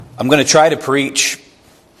I'm going to try to preach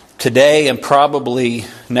today and probably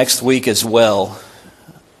next week as well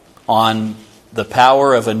on the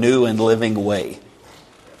power of a new and living way.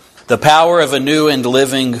 The power of a new and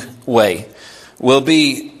living way. We'll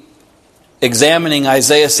be examining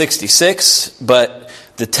Isaiah 66, but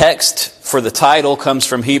the text for the title comes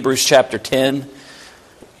from Hebrews chapter 10.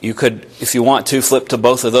 You could, if you want to, flip to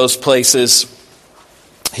both of those places.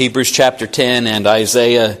 Hebrews chapter 10 and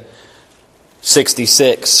Isaiah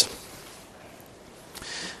 66.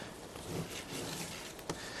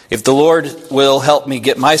 If the Lord will help me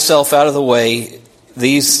get myself out of the way,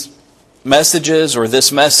 these messages or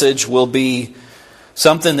this message will be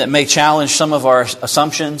something that may challenge some of our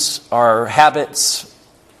assumptions, our habits,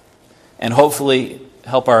 and hopefully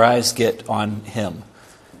help our eyes get on Him.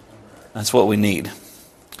 That's what we need.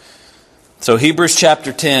 So Hebrews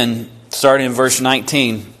chapter 10, starting in verse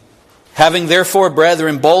 19. Having therefore,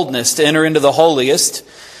 brethren, boldness to enter into the holiest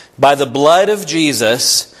by the blood of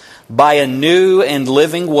Jesus, by a new and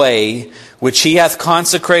living way, which He hath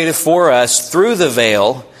consecrated for us through the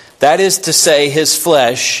veil, that is to say, His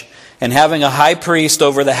flesh, and having a high priest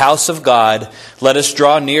over the house of God, let us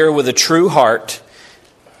draw near with a true heart,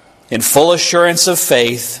 in full assurance of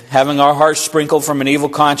faith, having our hearts sprinkled from an evil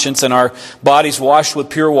conscience and our bodies washed with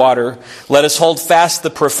pure water. Let us hold fast the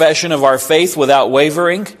profession of our faith without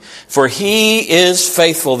wavering, for He is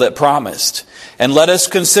faithful that promised. And let us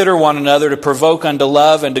consider one another to provoke unto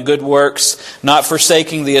love and to good works, not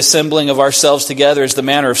forsaking the assembling of ourselves together as the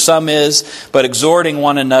manner of some is, but exhorting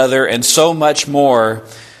one another, and so much more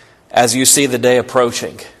as you see the day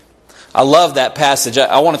approaching. I love that passage.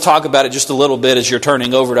 I want to talk about it just a little bit as you're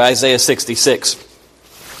turning over to Isaiah 66.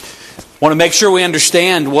 I want to make sure we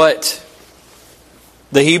understand what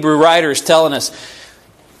the Hebrew writer is telling us.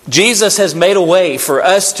 Jesus has made a way for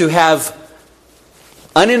us to have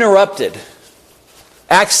uninterrupted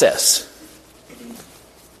access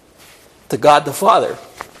to God the Father.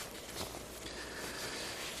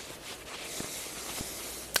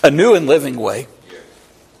 A new and living way.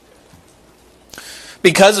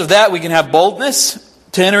 Because of that, we can have boldness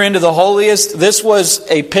to enter into the holiest. This was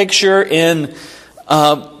a picture in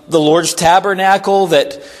the Lord's tabernacle,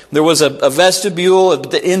 that there was a vestibule.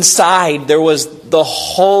 Inside, there was the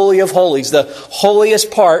Holy of Holies, the holiest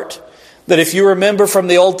part, that if you remember from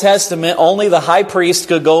the Old Testament, only the high priest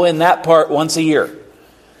could go in that part once a year.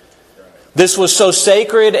 This was so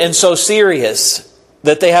sacred and so serious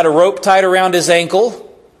that they had a rope tied around his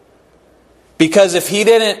ankle, because if he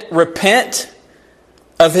didn't repent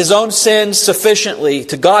of his own sins sufficiently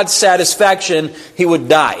to God's satisfaction, he would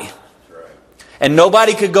die. And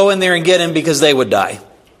nobody could go in there and get him because they would die.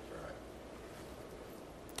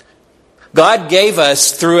 God gave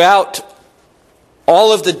us throughout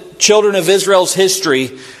all of the children of Israel's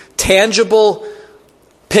history tangible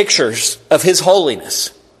pictures of His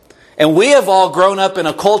holiness. And we have all grown up in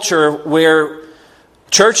a culture where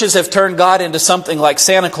churches have turned God into something like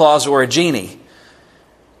Santa Claus or a genie.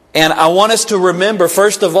 And I want us to remember,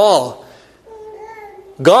 first of all,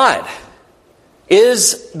 God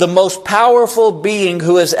is the most powerful being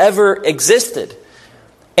who has ever existed.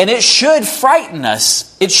 And it should frighten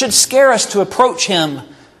us. It should scare us to approach Him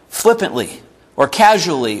flippantly or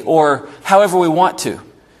casually or however we want to.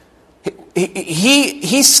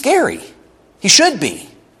 He's scary. He should be.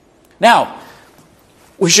 Now,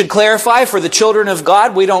 we should clarify, for the children of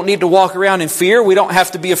God, we don't need to walk around in fear. We don't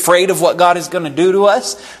have to be afraid of what God is going to do to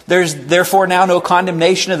us. There's therefore now no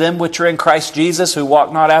condemnation of them which are in Christ Jesus, who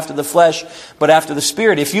walk not after the flesh, but after the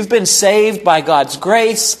Spirit. If you've been saved by God's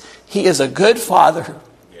grace, He is a good Father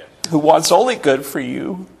who wants only good for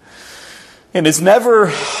you. And is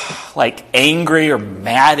never like angry or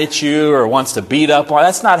mad at you or wants to beat up on.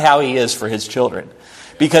 That's not how He is for His children.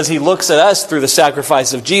 Because He looks at us through the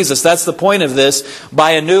sacrifice of Jesus. That's the point of this,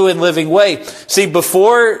 by a new and living way. See,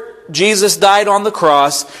 before Jesus died on the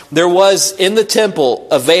cross, there was in the temple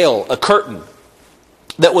a veil, a curtain,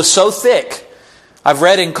 that was so thick. I've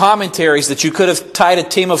read in commentaries that you could have tied a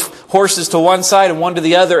team of horses to one side and one to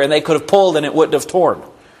the other, and they could have pulled and it wouldn't have torn.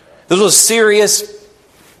 This was a serious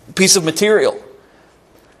piece of material.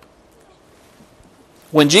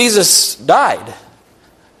 When Jesus died,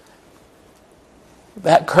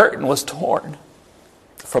 that curtain was torn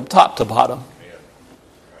from top to bottom.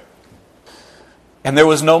 And there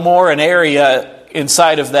was no more an area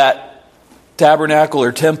inside of that tabernacle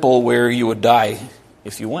or temple where you would die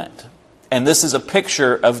if you went. And this is a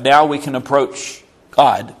picture of now we can approach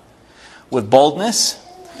God with boldness,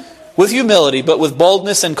 with humility, but with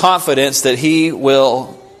boldness and confidence that He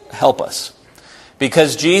will help us.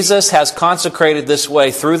 Because Jesus has consecrated this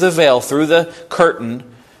way through the veil, through the curtain,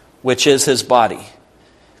 which is His body.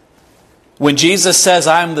 When Jesus says,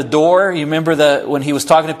 I'm the door, you remember when he was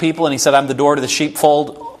talking to people and he said, I'm the door to the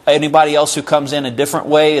sheepfold. Anybody else who comes in a different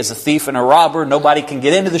way is a thief and a robber. Nobody can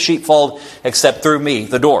get into the sheepfold except through me,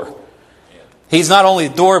 the door. He's not only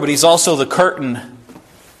the door, but he's also the curtain,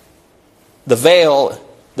 the veil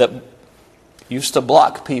that used to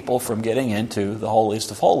block people from getting into the holiest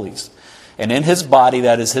of holies. And in his body,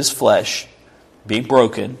 that is his flesh, being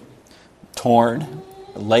broken, torn,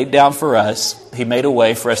 laid down for us, he made a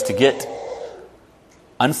way for us to get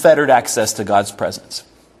unfettered access to God's presence.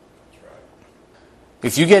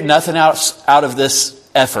 If you get nothing out of this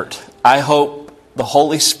effort, I hope the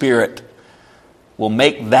Holy Spirit will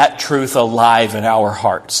make that truth alive in our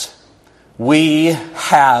hearts. We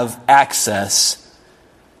have access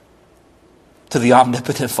to the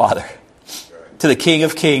omnipotent Father, to the King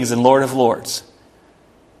of Kings and Lord of Lords.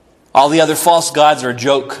 All the other false gods are a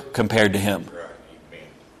joke compared to him.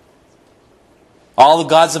 All the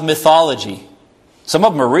gods of mythology, some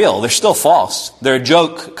of them are real, they're still false. They're a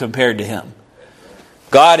joke compared to him.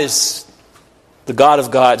 God is the God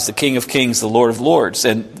of gods, the King of kings, the Lord of lords.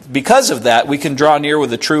 And because of that, we can draw near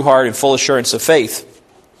with a true heart and full assurance of faith,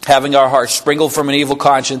 having our hearts sprinkled from an evil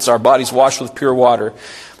conscience, our bodies washed with pure water.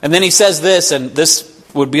 And then he says this, and this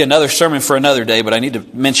would be another sermon for another day, but I need to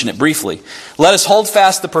mention it briefly. Let us hold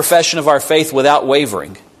fast the profession of our faith without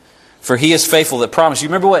wavering, for he is faithful that promised. You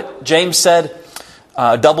remember what James said?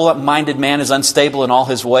 A double-minded man is unstable in all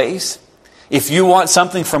his ways. If you want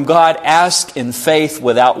something from God, ask in faith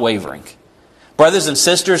without wavering. Brothers and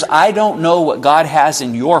sisters, I don't know what God has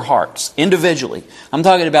in your hearts individually. I'm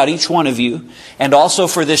talking about each one of you and also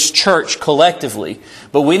for this church collectively.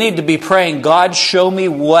 But we need to be praying, God, show me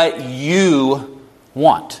what you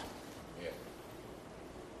want.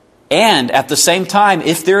 And at the same time,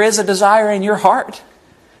 if there is a desire in your heart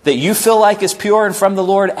that you feel like is pure and from the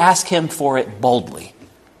Lord, ask Him for it boldly.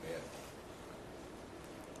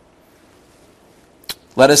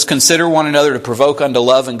 Let us consider one another to provoke unto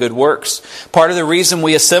love and good works. Part of the reason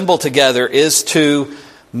we assemble together is to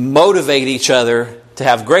motivate each other to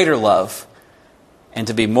have greater love and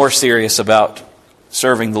to be more serious about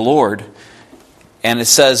serving the Lord. And it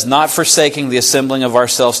says, not forsaking the assembling of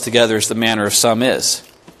ourselves together as the manner of some is,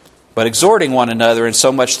 but exhorting one another, and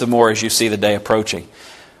so much the more as you see the day approaching.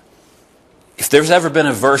 If there's ever been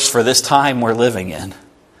a verse for this time we're living in,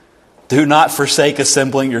 do not forsake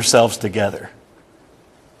assembling yourselves together.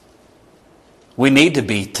 We need to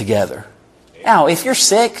be together. Now, if you're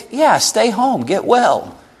sick, stay home, get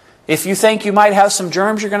well. If you think you might have some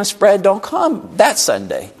germs you're going to spread, don't come that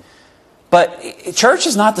Sunday. But church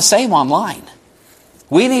is not the same online.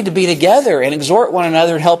 We need to be together and exhort one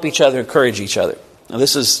another and help each other, encourage each other. Now,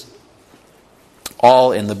 this is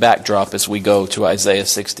all in the backdrop as we go to Isaiah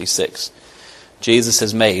 66. Jesus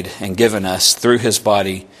has made and given us, through His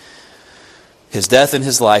body, His death and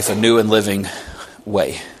His life, a new and living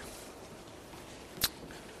way.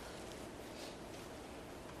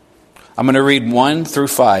 I'm going to read 1 through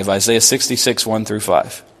 5, Isaiah 66, 1 through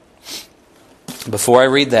 5. Before I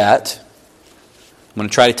read that, I'm going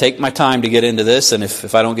to try to take my time to get into this, and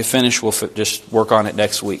if I don't get finished, we'll just work on it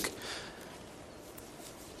next week.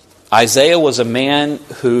 Isaiah was a man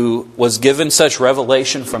who was given such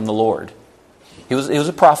revelation from the Lord. He was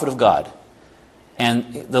a prophet of God.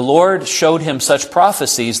 And the Lord showed him such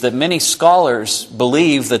prophecies that many scholars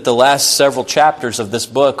believe that the last several chapters of this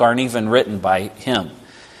book aren't even written by him,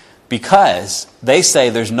 because they say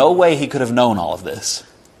there's no way he could have known all of this.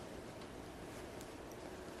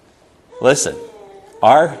 Listen,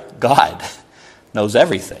 our God knows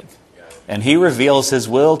everything. And He reveals His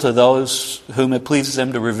will to those whom it pleases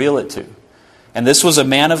Him to reveal it to. And this was a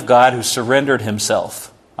man of God who surrendered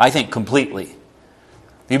himself, I think, completely.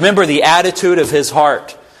 You remember the attitude of his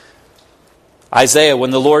heart. Isaiah,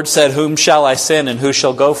 when the Lord said, whom shall I send and who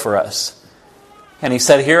shall go for us? And he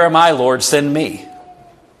said, here am I, Lord, send me.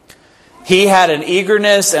 He had an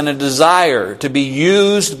eagerness and a desire to be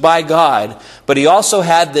used by God, but he also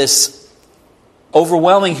had this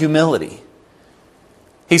overwhelming humility.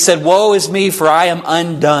 He said, woe is me, for I am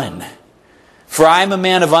undone. For I am a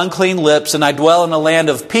man of unclean lips, and I dwell in a land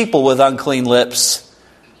of people with unclean lips.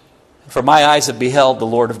 For my eyes have beheld the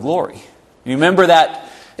Lord of glory. You remember that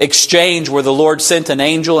exchange where the Lord sent an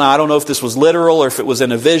angel? And I don't know if this was literal or if it was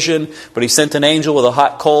in a vision, but He sent an angel with a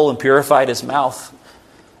hot coal and purified his mouth.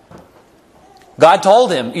 God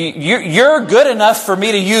told him, you're good enough for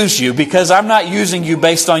me to use you, because I'm not using you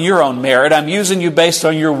based on your own merit. I'm using you based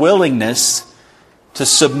on your willingness to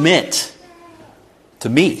submit to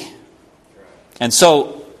me. And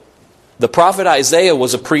so the prophet Isaiah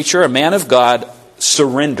was a preacher, a man of God,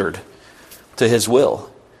 surrendered to His will.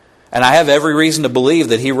 And I have every reason to believe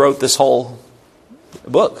that he wrote this whole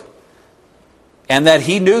book. And that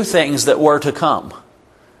he knew things that were to come,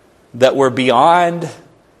 that were beyond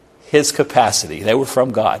his capacity. They were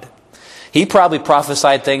from God. He probably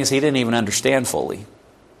prophesied things he didn't even understand fully.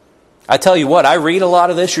 I tell you what, I read a lot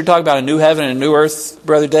of this. You're talking about a new heaven and a new earth,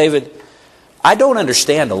 Brother David. I don't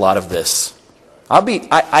understand a lot of this. I read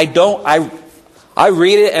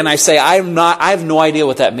it and I say, I have no idea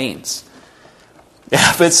what that means.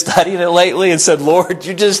 I've been studying it lately and said, Lord,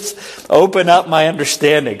 you just open up my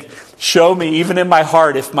understanding. Show me, even in my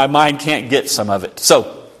heart, if my mind can't get some of it.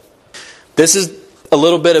 So, this is a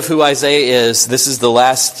little bit of who Isaiah is. This is the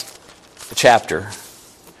last chapter.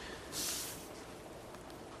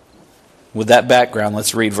 With that background,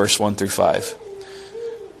 let's read verse 1 through 5.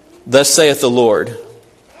 Thus saith the Lord,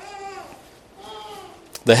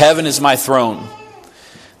 the heaven is my throne,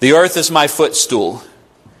 the earth is my footstool.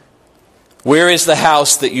 Where is the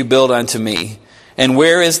house that you build unto me? And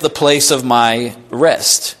where is the place of my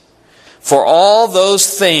rest? For all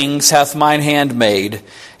those things hath mine hand made,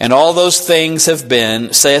 and all those things have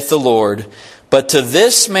been, saith the Lord. But to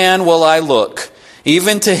this man will I look,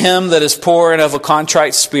 even to him that is poor and of a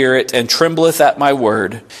contrite spirit, and trembleth at my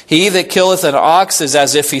word. He that killeth an ox is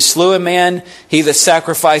as if he slew a man. He that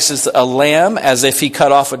sacrifices a lamb, as if he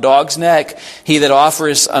cut off a dog's neck. He that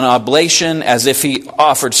offers an oblation, as if he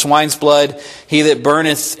offered swine's blood. He that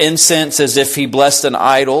burneth incense, as if he blessed an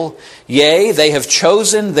idol. Yea, they have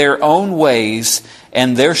chosen their own ways,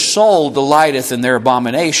 and their soul delighteth in their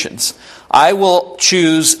abominations. I will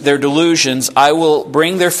choose their delusions. I will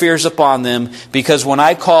bring their fears upon them, because when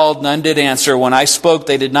I called, none did answer. When I spoke,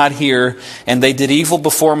 they did not hear, and they did evil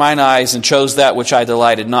before mine eyes, and chose that which I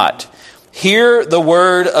delighted not. Hear the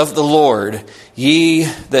word of the Lord, ye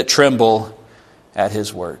that tremble at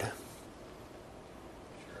his word.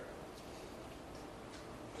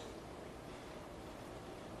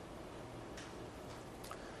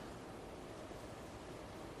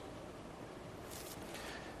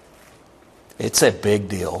 It's a big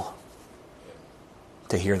deal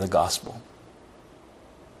to hear the gospel.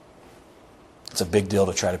 It's a big deal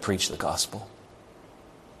to try to preach the gospel.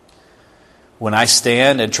 When I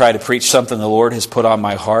stand and try to preach something the Lord has put on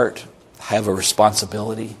my heart, I have a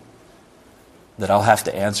responsibility that I'll have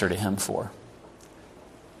to answer to Him for.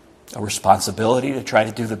 A responsibility to try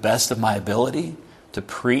to do the best of my ability to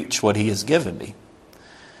preach what He has given me.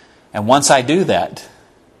 And once I do that,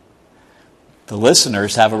 the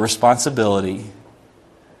listeners have a responsibility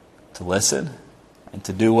to listen and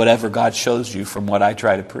to do whatever God shows you from what I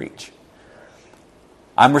try to preach.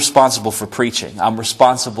 I'm responsible for preaching. I'm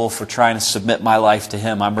responsible for trying to submit my life to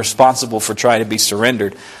Him. I'm responsible for trying to be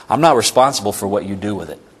surrendered. I'm not responsible for what you do with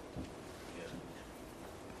it.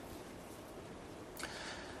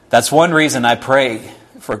 That's one reason I pray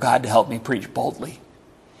for God to help me preach boldly.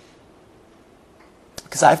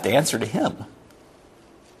 Because I have to answer to Him.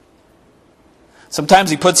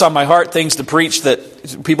 Sometimes He puts on my heart things to preach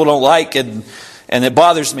that people don't like, and it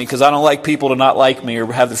bothers me because I don't like people to not like me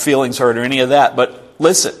or have their feelings hurt or any of that. But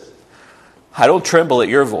listen, I don't tremble at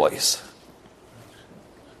your voice.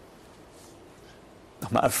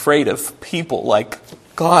 I'm not afraid of people. Like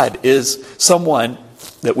God is someone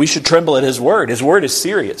that we should tremble at His word. His word is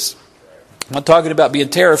serious. I'm not talking about being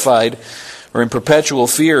terrified or in perpetual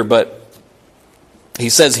fear, but He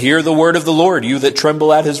says, hear the word of the Lord, you that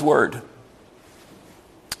tremble at His word.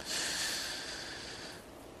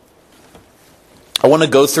 I want to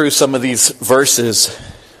go through some of these verses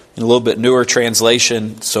in a little bit newer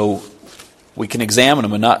translation so we can examine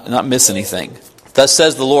them and not miss anything. Thus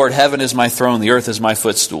says the Lord, heaven is my throne, the earth is my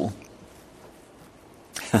footstool.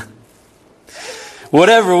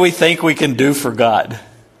 Whatever we think we can do for God.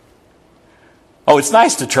 Oh, it's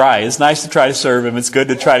nice to try. It's nice to try to serve Him. It's good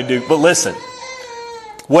to try to do. But listen,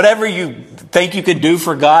 whatever you think you can do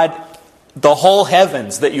for God, the whole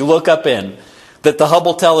heavens that you look up in, that the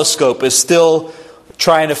Hubble telescope is still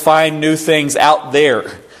trying to find new things out there.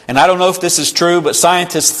 And I don't know if this is true, but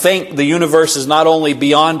scientists think the universe is not only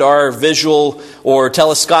beyond our visual or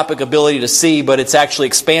telescopic ability to see, but it's actually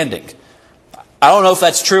expanding. I don't know if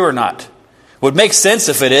that's true or not. Would make sense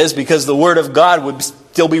if it is, because the Word of God would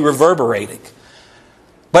still be reverberating.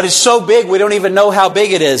 But it's so big we don't even know how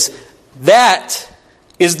big it is. That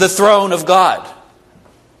is the throne of God.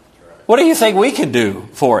 What do you think we can do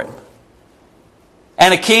for it?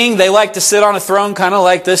 And a king, they like to sit on a throne kind of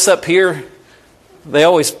like this up here. They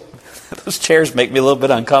always, those chairs make me a little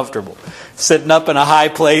bit uncomfortable. Sitting up in a high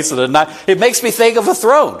place. It makes me think of a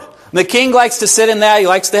throne. The king likes to sit in that. He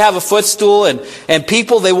likes to have a footstool. And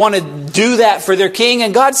people, they want to do that for their king.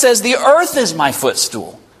 And God says, the earth is my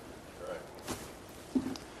footstool.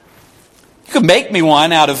 You can make me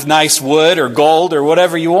one out of nice wood or gold or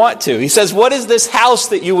whatever you want to. He says, what is this house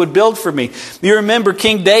that you would build for me? You remember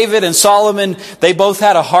King David and Solomon, they both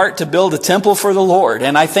had a heart to build a temple for the Lord.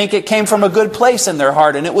 And I think it came from a good place in their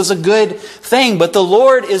heart, and it was a good thing. But the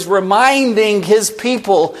Lord is reminding His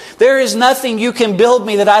people, there is nothing you can build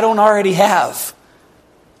me that I don't already have.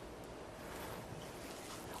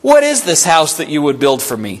 What is this house that you would build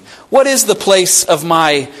for me? What is the place of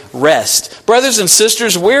my rest? Brothers and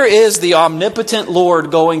sisters, where is the omnipotent Lord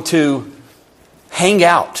going to hang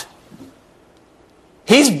out?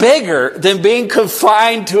 He's bigger than being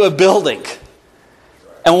confined to a building.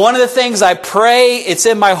 And one of the things I pray, it's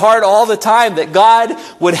in my heart all the time, that God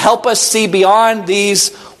would help us see beyond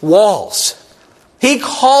these walls. He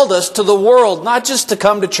called us to the world, not just to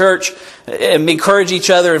come to church and encourage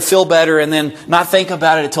each other and feel better and then not think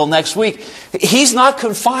about it until next week. He's not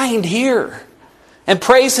confined here. And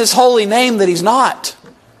praise His holy name that He's not.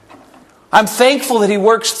 I'm thankful that He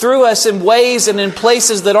works through us in ways and in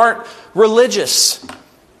places that aren't religious.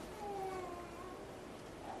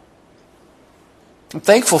 I'm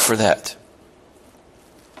thankful for that.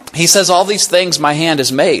 He says, all these things my hand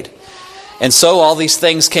has made. And so all these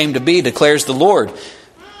things came to be, declares the Lord.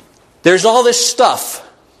 There's all this stuff.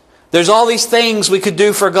 There's all these things we could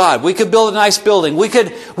do for God. We could build a nice building. We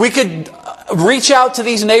could reach out to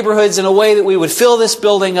these neighborhoods in a way that we would fill this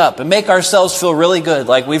building up and make ourselves feel really good,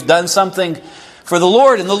 like we've done something for the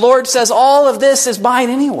Lord. And the Lord says, all of this is mine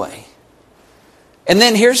anyway. And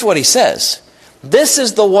then here's what He says. This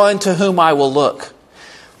is the one to whom I will look.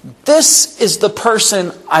 This is the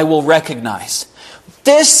person I will recognize.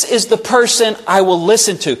 This is the person I will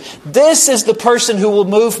listen to. This is the person who will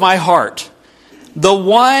move my heart. The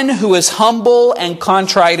one who is humble and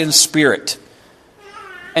contrite in spirit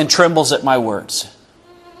and trembles at my words.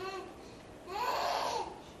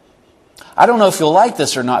 I don't know if you'll like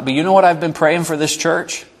this or not, but you know what I've been praying for this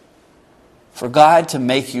church? For God to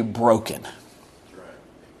make you broken.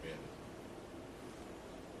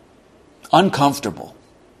 Uncomfortable.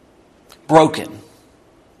 Broken.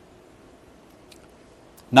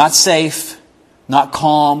 Not safe, not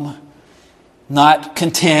calm, not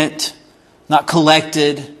content, not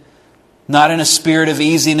collected, not in a spirit of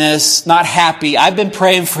easiness, not happy. I've been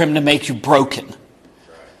praying for Him to make you broken.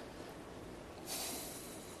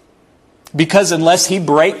 Because unless He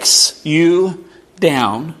breaks you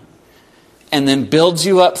down and then builds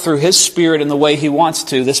you up through His Spirit in the way He wants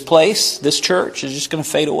to, this place, this church is just going to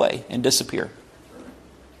fade away and disappear.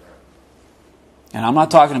 And I'm not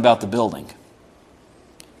talking about the building.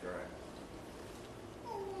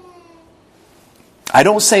 I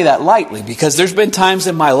don't say that lightly, because there's been times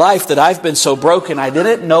in my life that I've been so broken I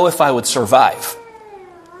didn't know if I would survive.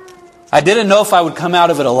 I didn't know if I would come out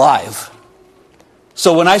of it alive.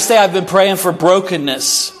 So when I say I've been praying for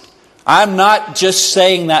brokenness, I'm not just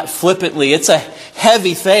saying that flippantly. It's a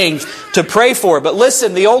heavy thing to pray for. But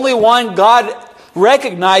listen, the only one God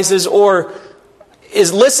recognizes or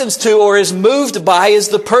listens to or is moved by is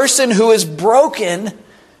the person who is broken.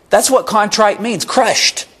 That's what contrite means,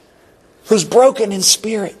 crushed. Who's broken in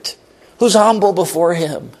spirit, who's humble before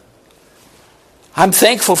Him. I'm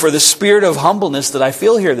thankful for the spirit of humbleness that I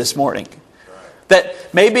feel here this morning. That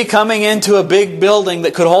maybe coming into a big building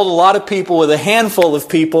that could hold a lot of people with a handful of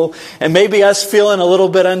people, and maybe us feeling a little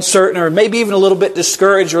bit uncertain or maybe even a little bit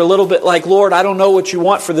discouraged or a little bit like, Lord, I don't know what you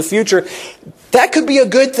want for the future. That could be a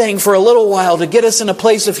good thing for a little while to get us in a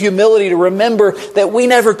place of humility, to remember that we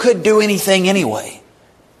never could do anything anyway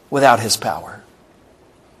without His power.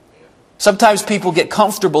 Sometimes people get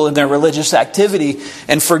comfortable in their religious activity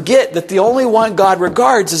and forget that the only one God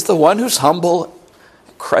regards is the one who's humble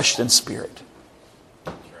and crushed in spirit.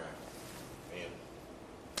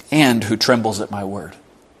 And who trembles at my word.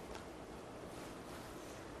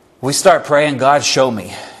 We start praying, God, show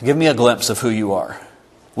me. Give me a glimpse of who you are.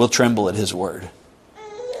 We'll tremble at His word.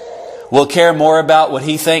 We'll care more about what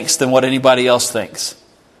He thinks than what anybody else thinks.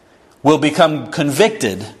 We'll become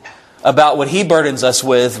convicted about what He burdens us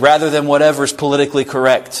with rather than whatever's politically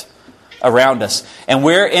correct around us. And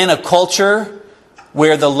we're in a culture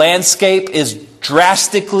where the landscape is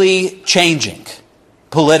drastically changing.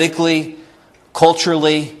 Politically,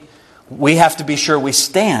 culturally, we have to be sure we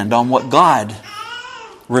stand on what God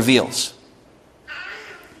reveals.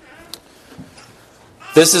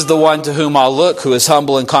 This is the one to whom I'll look, who is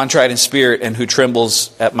humble and contrite in spirit and who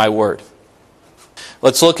trembles at my word.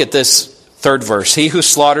 Let's look at this third verse. He who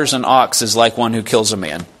slaughters an ox is like one who kills a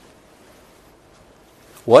man.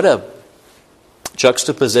 What a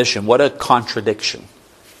juxtaposition. What a contradiction.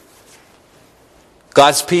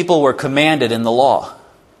 God's people were commanded in the law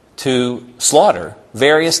to slaughter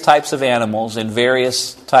various types of animals and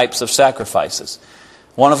various types of sacrifices.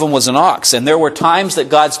 One of them was an ox. And there were times that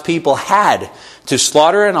God's people had to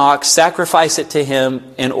slaughter an ox, sacrifice it to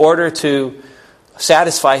Him in order to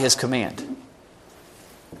satisfy His command.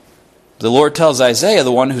 The Lord tells Isaiah,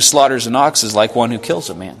 the one who slaughters an ox is like one who kills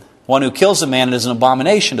a man. One who kills a man is an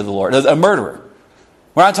abomination to the Lord, a murderer.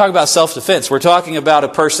 We're not talking about self-defense. We're talking about a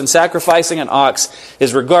person sacrificing an ox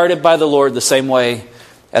is regarded by the Lord the same way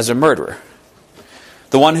as a murderer.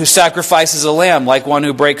 The one who sacrifices a lamb like one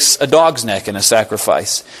who breaks a dog's neck in a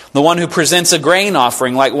sacrifice. The one who presents a grain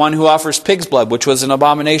offering like one who offers pig's blood, which was an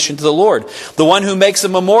abomination to the Lord. The one who makes a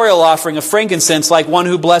memorial offering of frankincense like one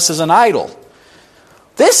who blesses an idol.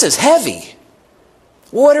 This is heavy.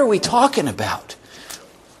 What are we talking about?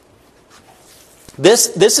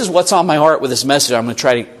 This is what's on my heart with this message I'm going to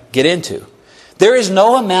try to get into. There is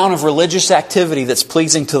no amount of religious activity that's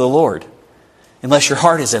pleasing to the Lord unless your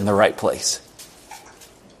heart is in the right place.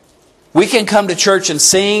 We can come to church and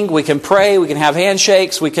sing, we can pray, we can have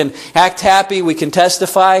handshakes, we can act happy, we can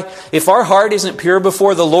testify. If our heart isn't pure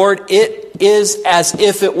before the Lord, it is as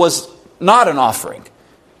if it was not an offering.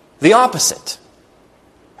 The opposite.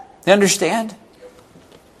 You understand?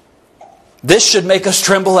 This should make us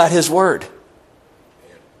tremble at His word.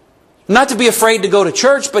 Not to be afraid to go to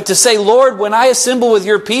church, but to say, Lord, when I assemble with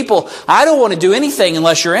your people, I don't want to do anything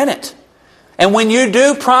unless you're in it. And when you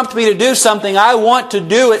do prompt me to do something, I want to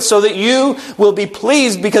do it so that you will be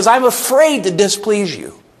pleased, because I'm afraid to displease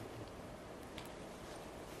you.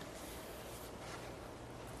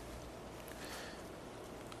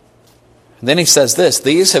 And then he says this,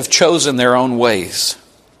 these have chosen their own ways,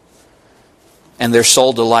 and their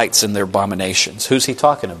soul delights in their abominations. Who's he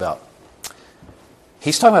talking about?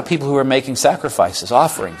 He's talking about people who are making sacrifices,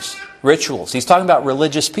 offerings, rituals. He's talking about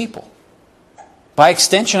religious people. By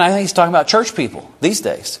extension, I think he's talking about church people these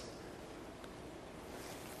days.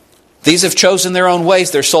 These have chosen their own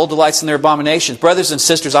ways. Their soul delights in their abominations. Brothers and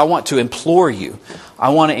sisters, I want to implore you. I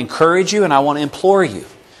want to encourage you and I want to implore you.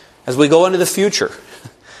 As we go into the future,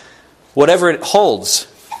 whatever it holds,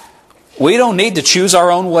 we don't need to choose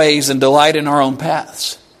our own ways and delight in our own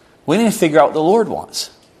paths. We need to figure out what the Lord wants.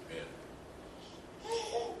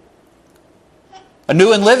 A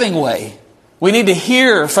new and living way. We need to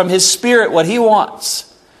hear from His Spirit what He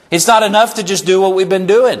wants. It's not enough to just do what we've been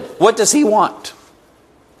doing. What does He want?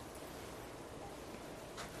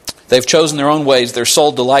 They've chosen their own ways. Their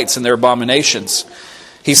soul delights in their abominations.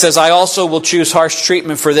 He says, I also will choose harsh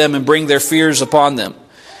treatment for them and bring their fears upon them.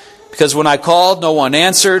 Because when I called, no one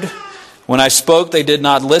answered. When I spoke, they did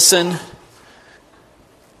not listen.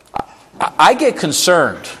 I get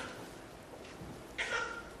concerned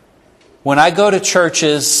when I go to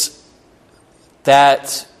churches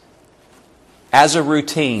that, as a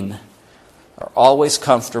routine, are always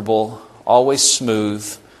comfortable, always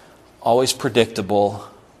smooth, always predictable,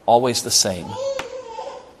 always the same.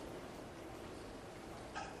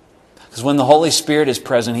 Because when the Holy Spirit is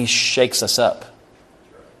present, He shakes us up.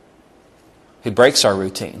 He breaks our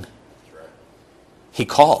routine. He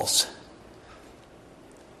calls.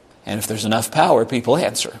 And if there's enough power, people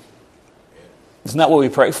answer. Isn't that what we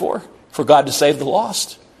pray for? For God to save the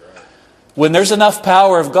lost? When there's enough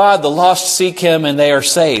power of God, the lost seek Him and they are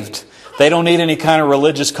saved. They don't need any kind of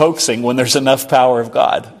religious coaxing when there's enough power of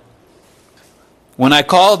God. When I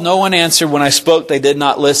called, no one answered. When I spoke, they did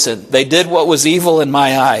not listen. They did what was evil in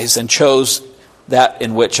my eyes and chose that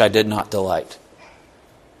in which I did not delight.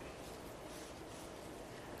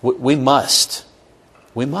 We must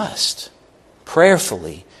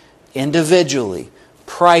prayerfully, individually,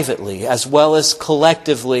 privately, as well as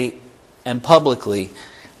collectively and publicly,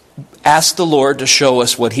 ask the Lord to show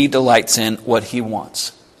us what He delights in, what He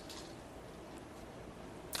wants.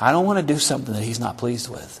 I don't want to do something that He's not pleased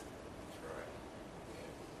with.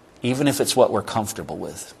 Even if it's what we're comfortable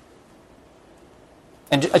with.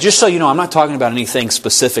 And just so you know, I'm not talking about anything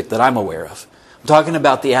specific that I'm aware of. I'm talking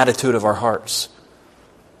about the attitude of our hearts.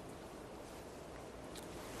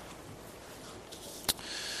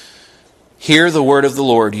 Hear the word of the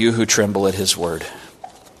Lord, you who tremble at His word.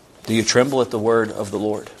 Do you tremble at the word of the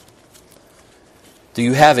Lord? Do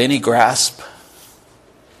you have any grasp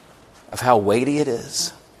of how weighty it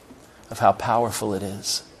is, of how powerful it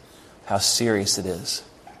is, how serious it is?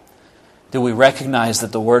 Do we recognize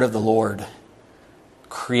that the word of the Lord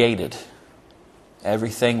created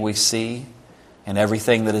everything we see and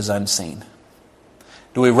everything that is unseen?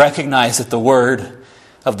 Do we recognize that the word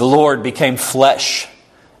of the Lord became flesh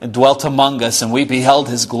and dwelt among us, and we beheld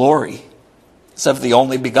His glory as of the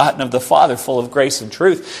only begotten of the Father, full of grace and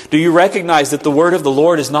truth? Do you recognize that the word of the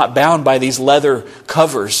Lord is not bound by these leather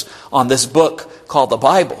covers on this book called the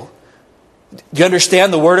Bible? Do you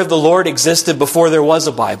understand the word of the Lord existed before there was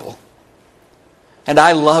a Bible? And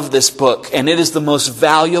I love this book, and it is the most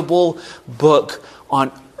valuable book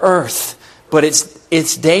on earth. But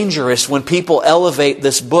it's dangerous when people elevate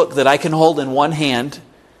this book that I can hold in one hand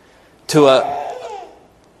to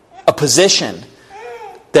a position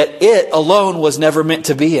that it alone was never meant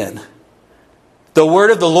to be in. The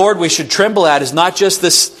word of the Lord we should tremble at is not just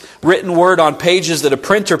this written word on pages that a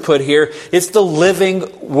printer put here. It's the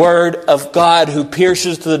living word of God who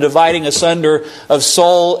pierces to the dividing asunder of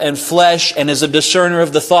soul and flesh and is a discerner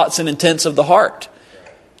of the thoughts and intents of the heart.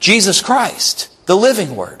 Jesus Christ, the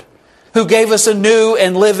living word, who gave us a new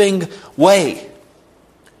and living way.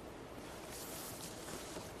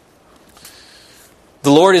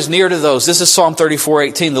 The Lord is near to those. This is Psalm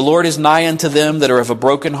 34:18. The Lord is nigh unto them that are of a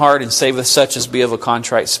broken heart, and saveth such as be of a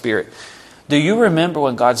contrite spirit. Do you remember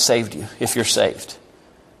when God saved you, if you're saved?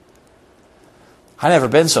 I've never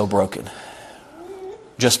been so broken.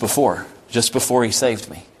 Just before He saved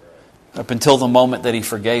me. Up until the moment that He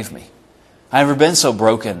forgave me. I've never been so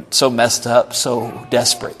broken, so messed up, so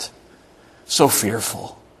desperate, so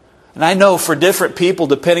fearful. And I know for different people,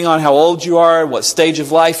 depending on how old you are, what stage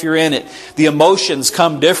of life you're in, the emotions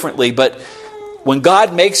come differently. But when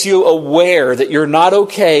God makes you aware that you're not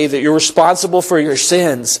okay, that you're responsible for your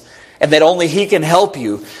sins, and that only He can help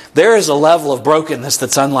you, there is a level of brokenness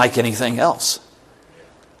that's unlike anything else.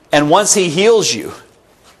 And once He heals you,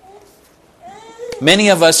 many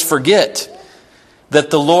of us forget that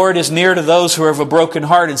the Lord is near to those who are of a broken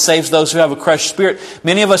heart and saves those who have a crushed spirit.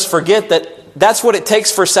 Many of us forget that that's what it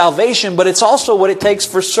takes for salvation, but it's also what it takes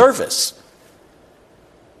for service.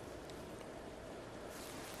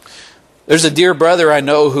 There's a dear brother I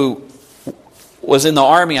know who was in the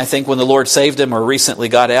army, I think, when the Lord saved him, or recently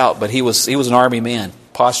got out, but he was an army man,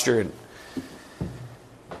 posture,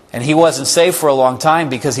 and he wasn't saved for a long time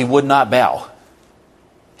because he would not bow.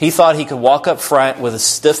 He thought he could walk up front with a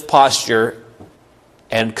stiff posture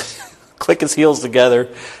and click his heels together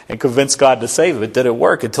and convince God to save him. It didn't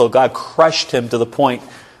work until God crushed him to the point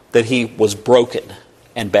that he was broken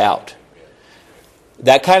and bowed.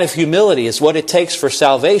 That kind of humility is what it takes for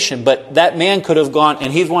salvation. But that man could have gone,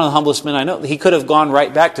 and he's one of the humblest men I know, he could have gone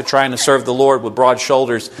right back to trying to serve the Lord with broad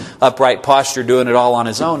shoulders, upright posture, doing it all on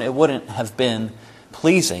his own. It wouldn't have been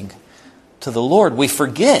pleasing to the Lord. We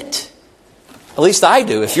forget. At least I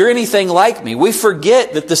do. If you're anything like me, we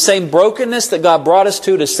forget that the same brokenness that God brought us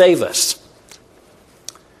to save us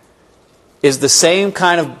is the same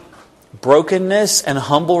kind of brokenness and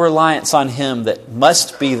humble reliance on Him that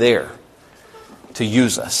must be there to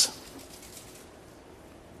use us.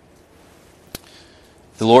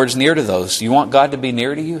 The Lord's near to those. You want God to be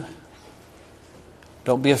near to you?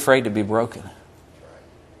 Don't be afraid to be broken.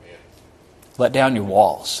 Let down your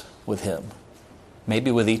walls with Him.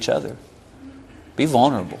 Maybe with each other. Be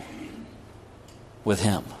vulnerable with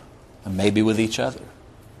Him. And maybe with each other.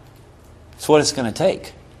 It's what it's going to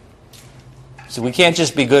take. So we can't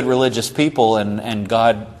just be good religious people and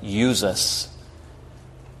God use us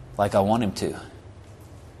like I want Him to.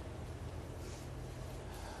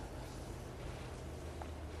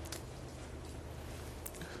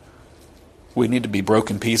 We need to be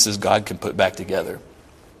broken pieces God can put back together.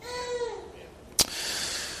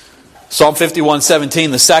 Psalm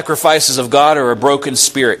 51:17, the sacrifices of God are a broken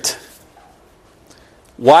spirit.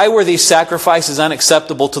 Why were these sacrifices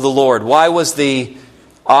unacceptable to the Lord? Why was the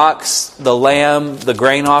ox, the lamb, the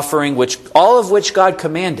grain offering, all of which God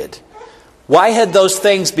commanded? Why had those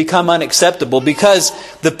things become unacceptable? Because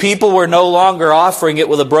the people were no longer offering it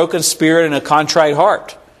with a broken spirit and a contrite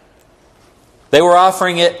heart. They were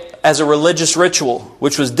offering it as a religious ritual,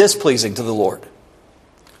 which was displeasing to the Lord.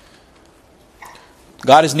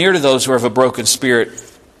 God is near to those who have a broken spirit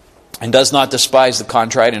and does not despise the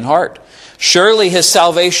contrite in heart. Surely His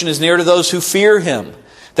salvation is near to those who fear Him,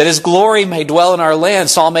 that His glory may dwell in our land.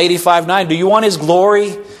 Psalm 85:9. Do you want His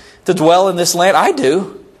glory to dwell in this land? I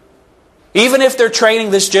do. Even if they're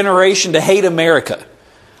training this generation to hate America,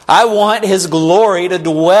 I want His glory to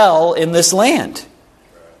dwell in this land.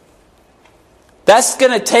 That's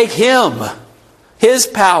going to take Him, His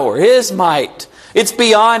power, His might. It's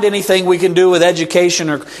beyond anything we can do with education.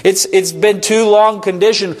 It's been too long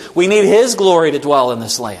conditioned. We need His glory to dwell in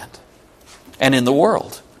this land and in the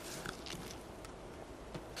world.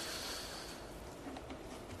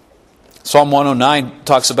 Psalm 109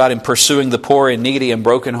 talks about Him pursuing the poor and needy and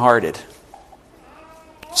brokenhearted.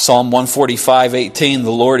 Psalm 145:18,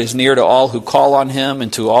 the Lord is near to all who call on Him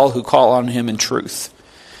and to all who call on Him in truth.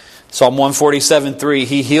 Psalm 147:3,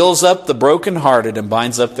 He heals up the brokenhearted and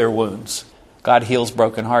binds up their wounds. God heals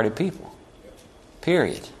brokenhearted people.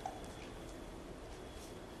 Period.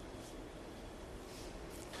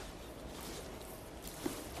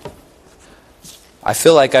 I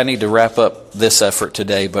feel like I need to wrap up this effort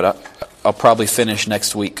today, but I'll probably finish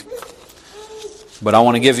next week. But I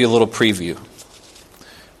want to give you a little preview.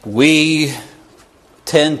 We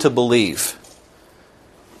tend to believe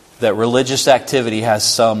that religious activity has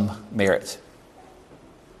some merit.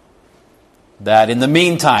 That in the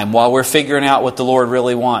meantime, while we're figuring out what the Lord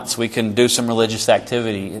really wants, we can do some religious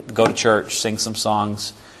activity, go to church, sing some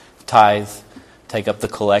songs, tithe, take up the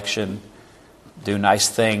collection, do nice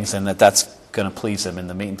things, and that's going to please Him in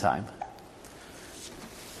the meantime.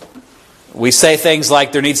 We say things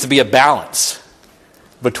like there needs to be a balance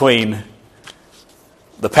between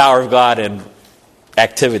the power of God and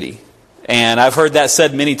activity. And I've heard that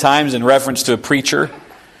said many times in reference to a preacher.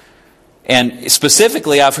 And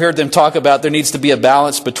specifically, I've heard them talk about there needs to be a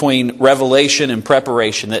balance between revelation and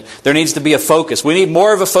preparation. That there needs to be a focus. We need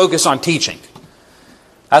more of a focus on teaching.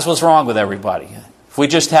 That's what's wrong with everybody. If we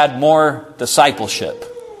just had more discipleship,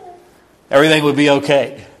 everything would be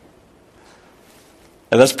okay.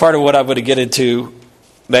 And that's part of what I'm going to get into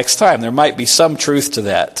next time. There might be some truth to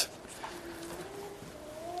that.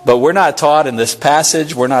 But we're not taught in this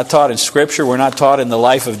passage, we're not taught in Scripture, we're not taught in the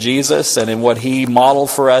life of Jesus and in what He modeled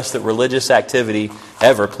for us that religious activity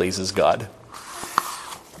ever pleases God.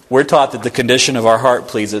 We're taught that the condition of our heart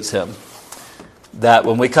pleases Him. That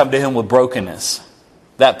when we come to Him with brokenness,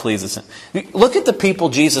 that pleases Him. Look at the people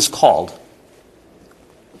Jesus called.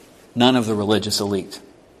 None of the religious elite.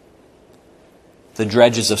 The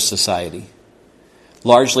dredges of society.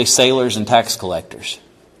 Largely sailors and tax collectors.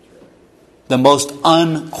 The most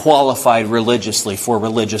unqualified religiously for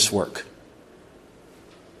religious work.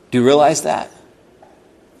 Do you realize that?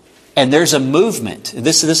 And there's a movement.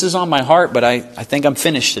 This is on my heart, but I think I'm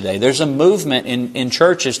finished today. There's a movement in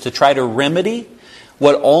churches to try to remedy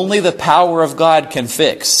what only the power of God can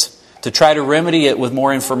fix. To try to remedy it with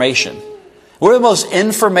more information. We're the most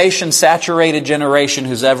information-saturated generation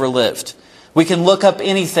who's ever lived. We can look up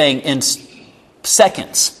anything in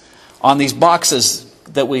seconds on these boxes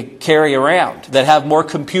that we carry around that have more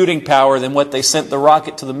computing power than what they sent the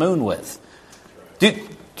rocket to the moon with. Do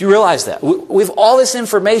you realize that? We have all this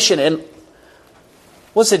information, and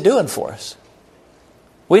what's it doing for us?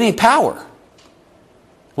 We need power.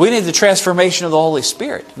 We need the transformation of the Holy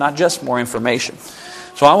Spirit, not just more information.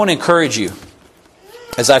 So I want to encourage you,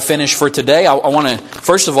 as I finish for today,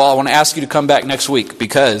 first of all, I want to ask you to come back next week,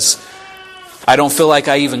 because I don't feel like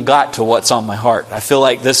I even got to what's on my heart. I feel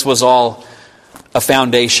like this was all a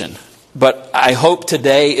foundation. But I hope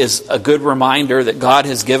today is a good reminder that God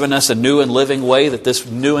has given us a new and living way, that this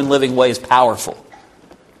new and living way is powerful.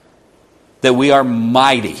 That we are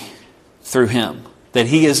mighty through Him. That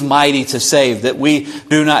He is mighty to save. That we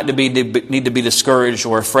do not need to be discouraged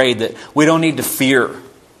or afraid. That we don't need to fear.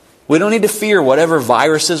 We don't need to fear whatever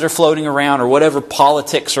viruses are floating around, or whatever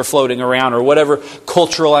politics are floating around, or whatever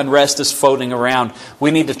cultural unrest is floating around.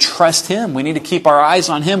 We need to trust Him. We need to keep our eyes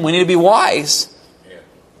on Him. We need to be wise.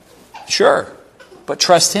 Sure, but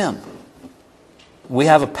trust Him. We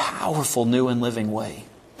have a powerful new and living way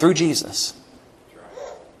through Jesus.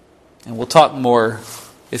 And we'll talk more,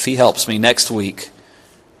 if He helps me, next week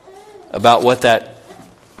about what that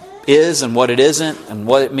is and what it isn't and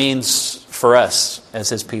what it means for us as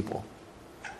His people.